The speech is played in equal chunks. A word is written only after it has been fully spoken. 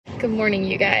Good morning,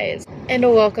 you guys, and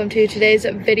welcome to today's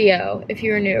video. If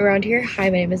you are new around here, hi,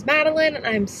 my name is Madeline, and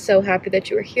I'm so happy that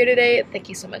you are here today. Thank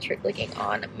you so much for clicking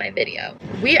on my video.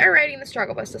 We are riding the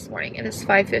struggle bus this morning. It is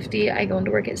 5:50. I go into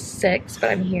work at 6,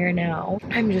 but I'm here now.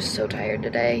 I'm just so tired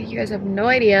today. You guys have no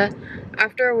idea.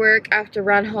 After work, I have to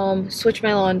run home, switch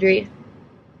my laundry,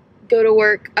 go to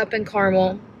work up in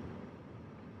Carmel,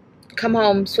 come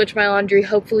home, switch my laundry,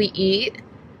 hopefully eat,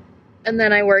 and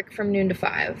then I work from noon to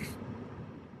 5.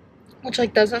 Which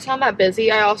like doesn't sound that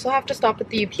busy. I also have to stop at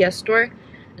the UPS store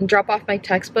and drop off my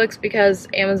textbooks because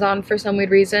Amazon for some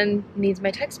weird reason needs my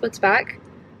textbooks back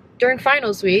during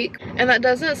finals week. And that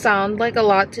doesn't sound like a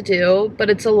lot to do,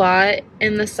 but it's a lot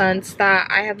in the sense that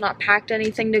I have not packed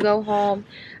anything to go home.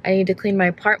 I need to clean my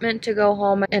apartment to go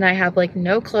home, and I have like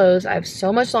no clothes. I have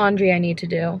so much laundry I need to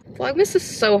do. Vlogmas is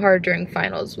so hard during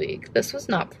finals week. This was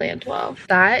not planned well.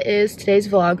 That is today's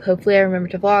vlog. Hopefully I remember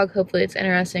to vlog. Hopefully it's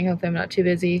interesting. Hopefully I'm not too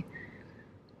busy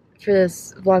for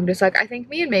this vlog to suck. I think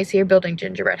me and Macy are building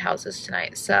gingerbread houses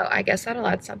tonight, so I guess that'll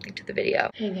add something to the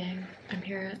video. Hey gang, I'm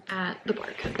here at the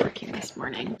barcode working this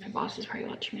morning. My boss is probably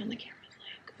watching me on the camera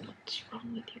like, what's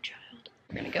wrong with you, child?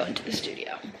 We're gonna go into the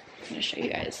studio. I'm gonna show you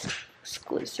guys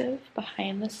exclusive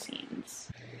behind the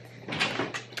scenes.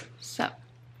 So,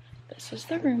 this is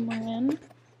the room we're in.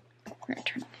 We're gonna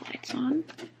turn the lights on.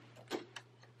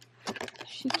 Is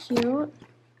she cute?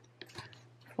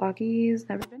 Floggy's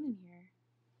never been in here.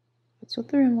 That's what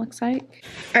the room looks like.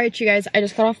 All right, you guys, I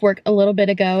just got off work a little bit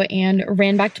ago and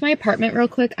ran back to my apartment real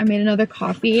quick. I made another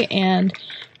coffee and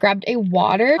grabbed a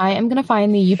water. I am gonna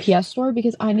find the UPS store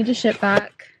because I need to ship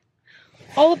back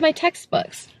all of my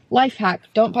textbooks. Life hack,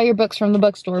 don't buy your books from the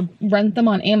bookstore. Rent them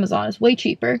on Amazon, it's way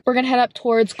cheaper. We're gonna head up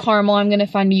towards Carmel. I'm gonna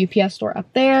find a UPS store up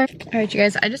there. All right, you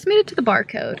guys, I just made it to the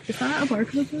barcode. Is that a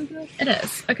barcode logo? It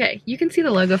is. Okay, you can see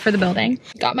the logo for the building.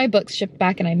 Got my books shipped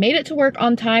back and I made it to work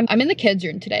on time. I'm in the kids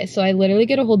room today, so I literally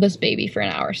get to hold this baby for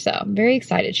an hour, so I'm very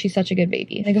excited. She's such a good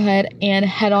baby. I'm gonna go ahead and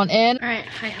head on in. All right,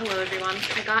 hi, hello everyone.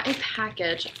 I got a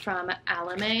package from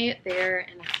Alame. They're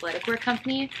an athletic wear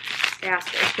company. They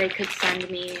asked if they could send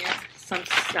me some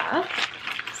stuff.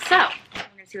 So, I'm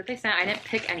gonna see what they sent. I didn't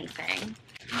pick anything.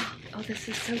 Oh, this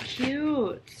is so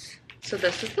cute. So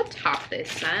this is the top they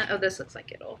sent. Oh, this looks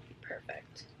like it'll be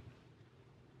perfect.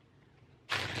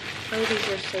 Oh, these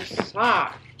are so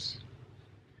soft.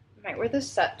 I might wear this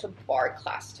set to bar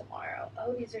class tomorrow.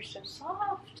 Oh, these are so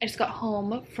soft. I just got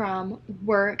home from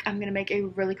work. I'm gonna make a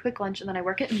really quick lunch and then I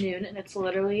work at noon and it's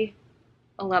literally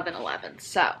 11:11.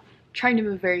 So, trying to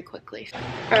move very quickly.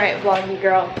 All right, vloggy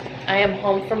girl. I am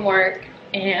home from work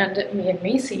and me and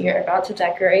Macy are about to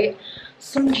decorate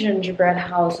some gingerbread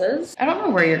houses. I don't know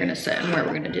where you're gonna sit and where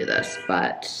we're gonna do this,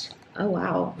 but oh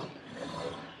wow.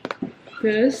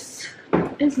 This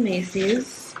is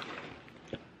Macy's.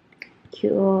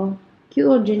 Cute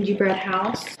little gingerbread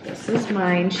house. This is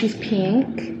mine. She's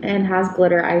pink and has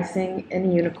glitter icing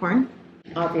and a unicorn,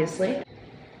 obviously.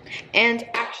 And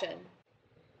action.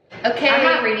 Okay. I'm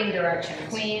not reading directions.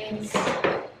 Queens.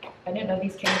 I didn't know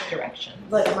these came with directions.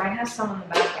 Look, mine has some on the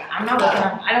background. I'm not looking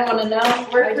at. I don't want to know.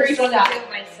 We're free stuff.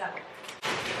 Myself.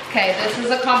 Okay, this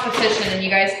is a competition and you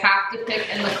guys have to pick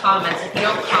in the comments. If you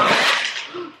don't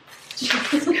comment,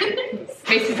 Jesus Christ.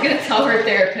 Macy's gonna tell her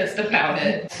therapist about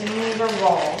it. Some of the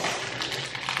walls.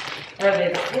 Or are they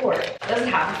the floor? Does it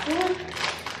have a floor?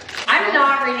 I'm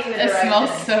not reading the directions. It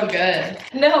smells so good.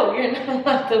 No, you're not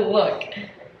allowed to look.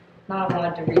 Not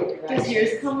allowed to read directions. Does yours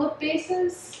come with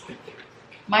bases?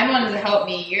 Mine wanted to help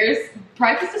me. Yours,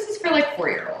 probably because this is for like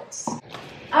 4-year-olds.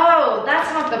 Oh,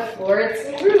 that's not the floor, it's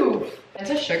the roof. It's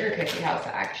a sugar cookie house,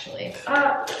 actually.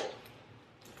 I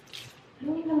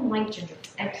don't even like gingerbread.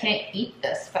 I can't eat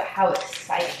this, but how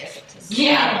exciting is it to smell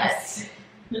Yes.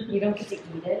 it? You don't get to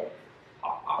eat it?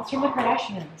 It's from the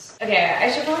Kardashians. Okay, I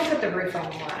should probably put the roof on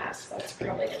last. That's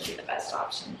probably gonna be the best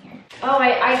option here. Oh,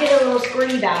 I get a little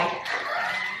squirty bag.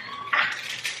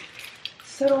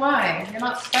 So do I. You're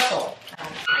not special. I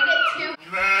get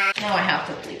 2. No, I have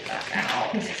to bleep that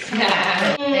out.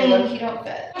 They look, you don't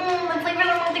fit. It's like I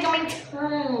don't think I'm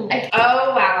tongue.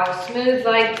 Oh wow, smooth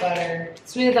like butter.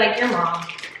 Smooth like your mom.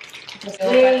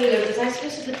 Wait, was I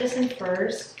supposed to put this in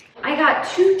first? I got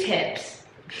 2 tips.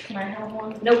 Can I have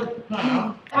one? Nope.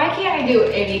 No. Why can't I do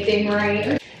anything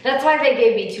right? That's why they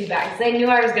gave me 2 bags. They knew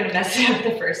I was gonna mess it up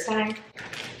the first time.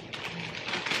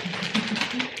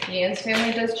 Ian's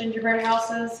family does gingerbread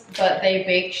houses, but they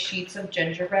bake sheets of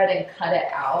gingerbread and cut it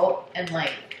out and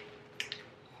like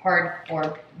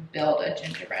hardcore build a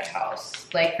gingerbread house.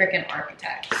 Like freaking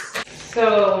architects.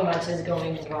 So much is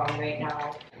going wrong right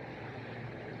now.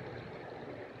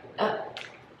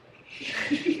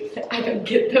 I don't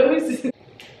get those.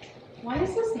 Why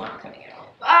is this not coming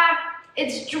out? Ah,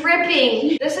 it's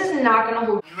dripping. This is not gonna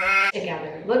hold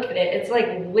together. Look at it, it's like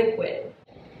liquid.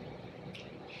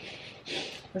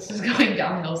 This is going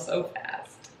downhill so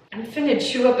fast. I'm finna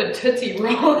chew up a Tootsie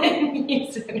Roll and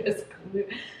use it as glue.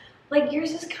 Like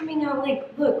yours is coming out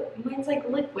like, look, mine's like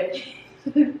liquid.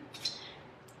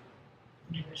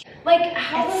 Like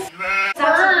how is that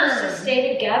supposed to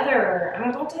stay together? I'm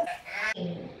about to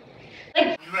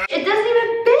like, it doesn't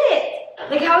even fit.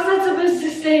 Like how is that supposed to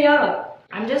stay up?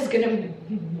 I'm just gonna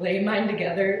lay mine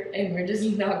together and we're just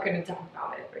not gonna talk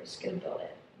about it. We're just gonna build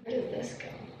it. Where did this go?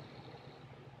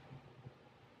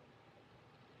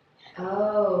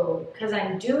 Oh, because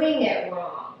I'm doing it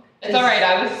wrong. It's alright,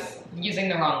 I was using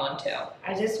the wrong one too.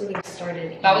 I just would have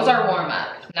started. That was our warm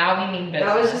up. Now we need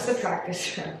business. That was just a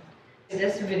practice run.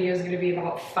 This video is gonna be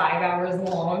about 5 hours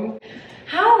long.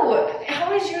 How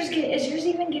is yours is yours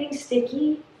even getting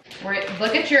sticky?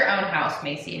 Look at your own house,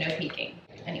 Macy, no peeking.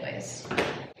 Anyways.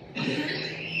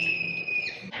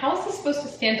 How is this supposed to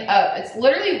stand up? It's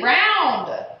literally round.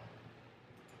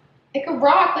 Like a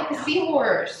rock, like a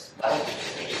seahorse.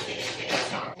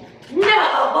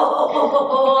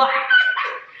 No!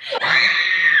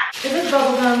 Is this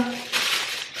bubblegum?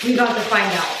 We got to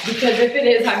find out. Because if it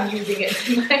is, I'm using it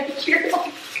tonight. You're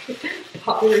like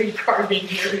pottery carving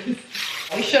yours.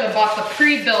 We should have bought the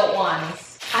pre-built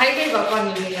ones. I gave up on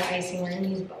using the icing. We're gonna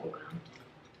use bubblegum.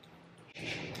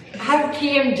 I have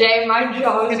TMJ, my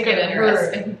jaw is gonna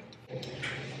hurt. Interesting.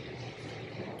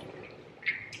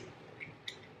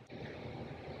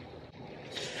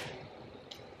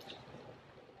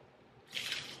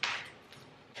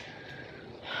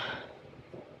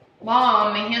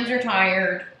 Mom, my hands are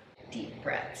tired. Deep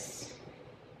breaths.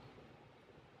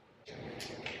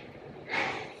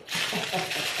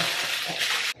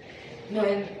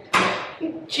 No,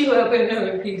 chew up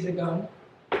another piece of gum.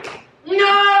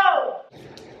 No!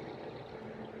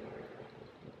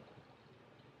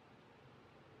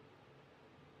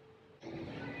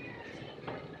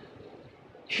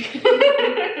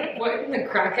 What in the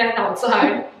crackhead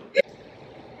outside?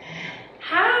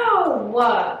 How?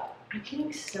 I'm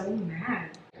getting so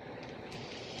mad.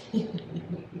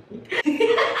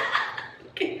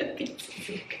 Get the pieces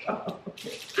of gum.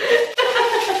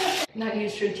 Not you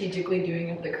strategically doing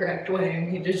it the correct way,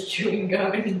 and you just chewing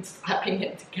gum and slapping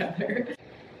it together.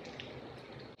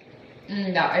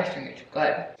 That ice cream is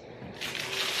good.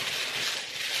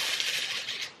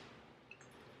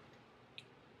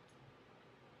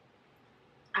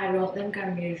 I don't think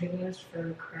I'm using this for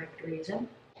the correct reason.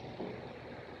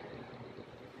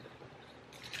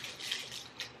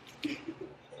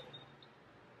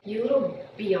 You little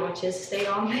biatches, stay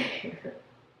on there.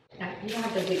 Now, you don't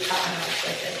have to bleep that one out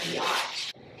like a biatch.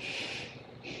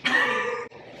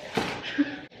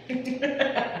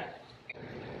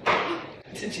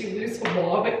 Did you lose a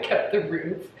wall but kept the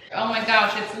roof? Oh my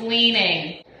gosh, it's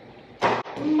leaning.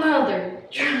 Mother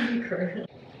trucker.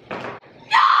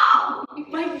 No!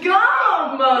 My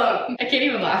gum! I can't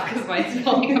even laugh because mine's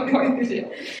falling apart too.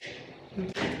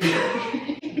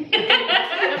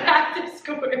 Back to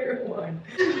square one.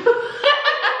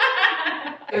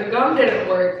 The gum didn't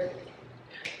work.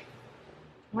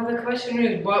 Well, the question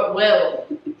is, what will?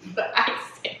 The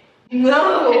icing.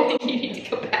 No! I think you need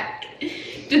to go back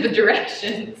to the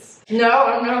directions. No,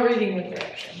 I'm not reading the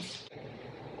directions.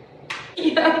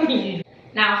 Yummy.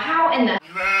 Now, how in the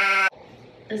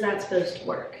is that supposed to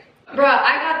work? Bruh,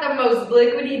 I got the most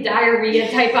liquidy diarrhea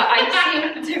type of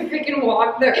icing to freaking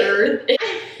walk the earth.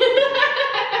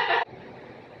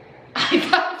 I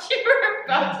thought you were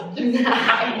about to just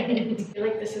I feel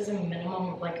like this is a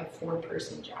minimum of like a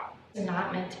 4-person job. It's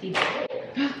not meant to be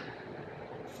big.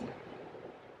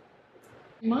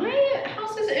 My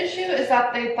house's issue is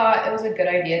that they thought it was a good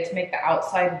idea to make the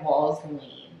outside walls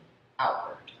lean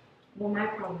outward. Well, my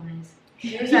problem is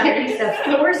there's at least a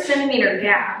 4-centimeter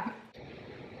gap.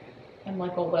 I'm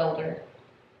like a welder.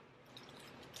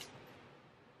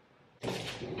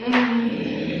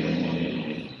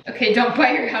 Okay, don't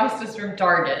buy your houses from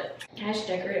Target. Can I just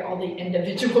decorate all the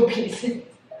individual pieces?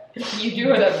 You do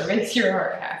whatever makes your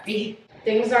heart happy.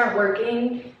 Things aren't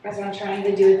working as I'm trying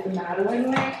to do it the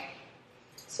Madeline way.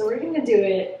 So we're gonna do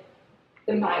it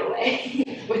the my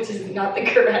way, which is not the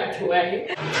correct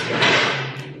way.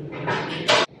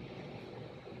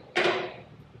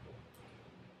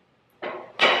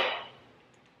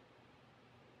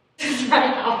 This is my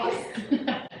house.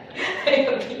 I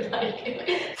hope you like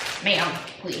it. Ma'am,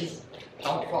 please,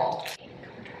 don't fall.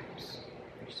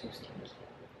 You're so stinky.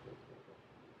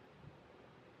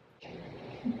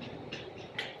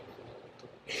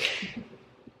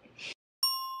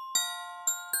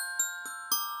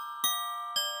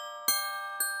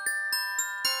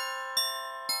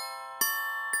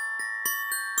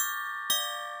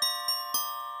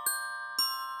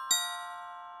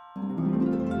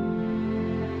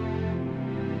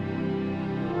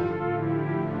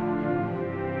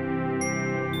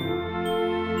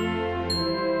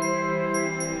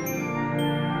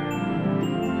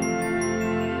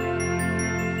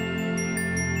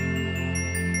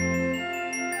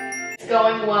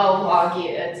 going well, Vloggy.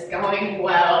 It's going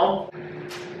well.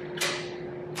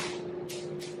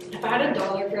 If I had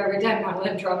 $1 for every time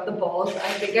Madeline dropped the balls,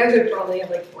 I think I would probably have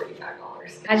like $45.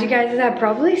 As you guys have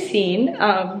probably seen,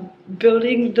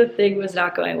 building the thing was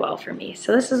not going well for me.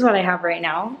 So this is what I have right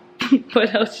now.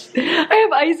 What else? I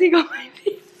have icing on my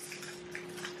face.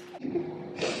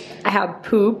 I have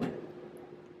poop.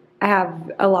 I have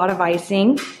a lot of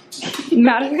icing.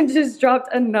 Madeline just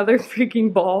dropped another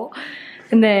freaking ball.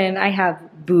 And then I have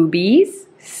boobies,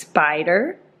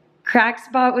 spider, crack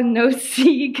spot with no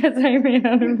C because I ran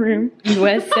out of room,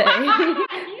 USA,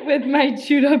 with my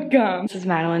chewed up gum. This is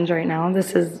Madeline's right now.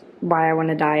 This is why I want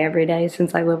to die every day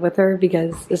since I live with her,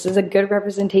 because this is a good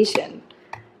representation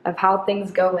of how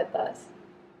things go with us.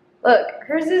 Look,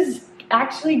 hers is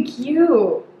actually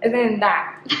cute. And then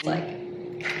that, like,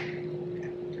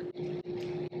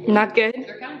 not good.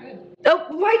 They're kind of good. Oh,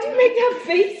 why'd you make that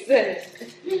face then?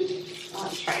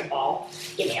 Let's try a ball.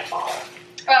 Give me a ball.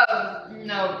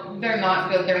 No, they're not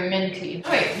good. They're minty.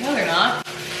 Wait, no, they're not. I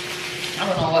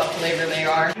don't know what flavor they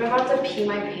are. I'm about to pee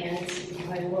my pants.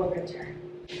 I will return.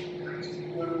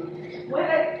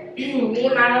 What? Me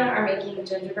and Madeline are making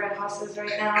gingerbread houses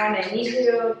right now, and I need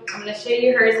you. I'm gonna show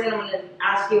you hers, and I'm gonna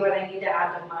ask you what I need to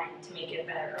add to mine to make it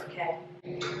better. Okay?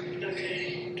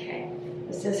 Okay. Okay.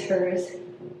 This is hers.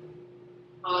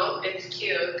 Oh, it's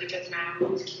cute because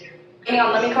Madeline's cute. Hang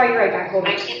on, let me call you right back. Hold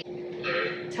I on. can't.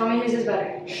 Tell me whose is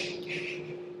better.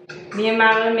 Me and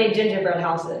Madeline made gingerbread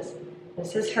houses.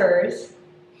 This is hers.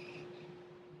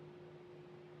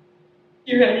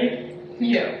 You ready?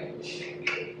 Yeah.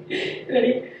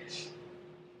 Ready?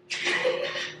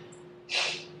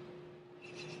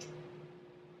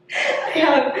 I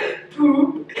have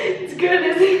poop. It's good,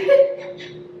 isn't it?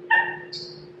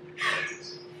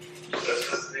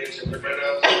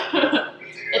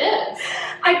 It is.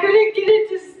 I couldn't get it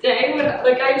to stay when,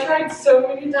 like, I tried so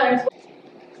many times.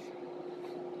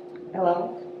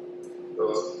 Hello?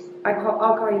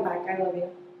 I'll call you back. I love you.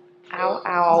 Ow,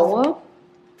 ow.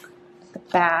 The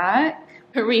back.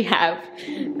 Here we have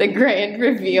the grand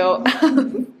reveal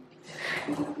of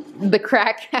the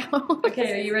crack house.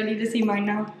 Okay, are you ready to see mine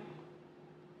now?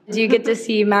 Did you get to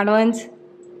see Madeline's?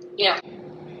 Yeah.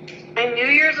 I knew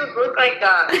yours would look like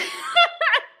that.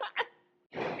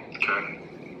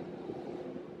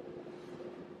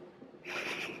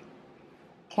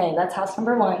 Okay, that's house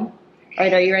number 1. All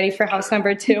right, are you ready for house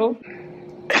number 2?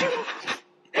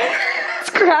 It's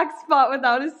crack spot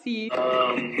without a C.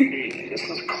 This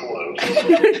is close.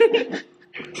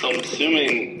 So I'm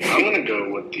assuming I'm gonna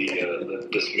go with the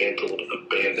dismantled,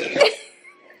 abandoned.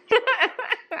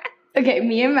 Okay,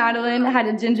 me and Madeline had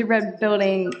a gingerbread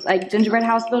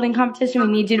house building competition. We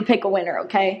need you to pick a winner,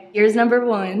 okay? Here's number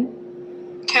 1.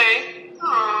 Okay.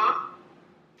 Aww.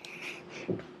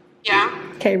 Yeah.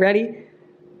 Okay, ready?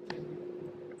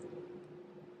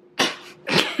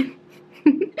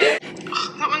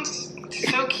 That one's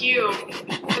so cute.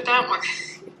 But that one.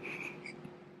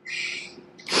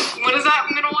 What does that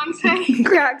middle one say?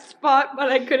 Crack spot,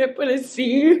 but I couldn't put a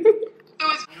C. It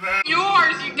was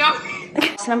yours, you know.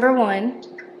 House number 1.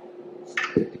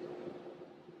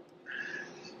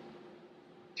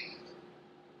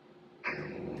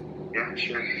 Yeah,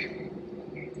 sure. It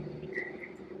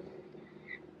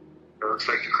looks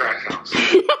like the crack house.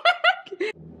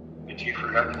 But you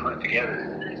forgot to put it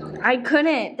together. I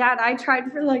couldn't. Dad, I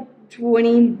tried for like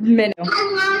 20 minutes.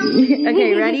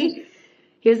 Okay, ready?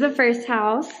 Here's the first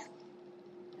house.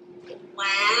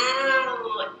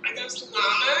 Wow. Are those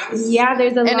llamas? Yeah,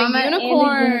 there's a And llama a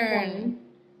unicorn. and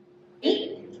a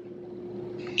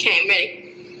unicorn. Okay, I'm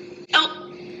ready. Oh.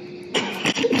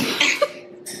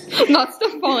 Not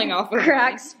stuff falling off of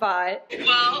Crack spot.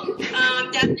 Well,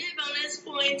 definite bonus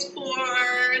points for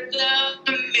the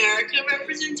America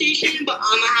representation, but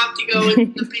I'm gonna have to go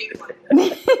with the pink one.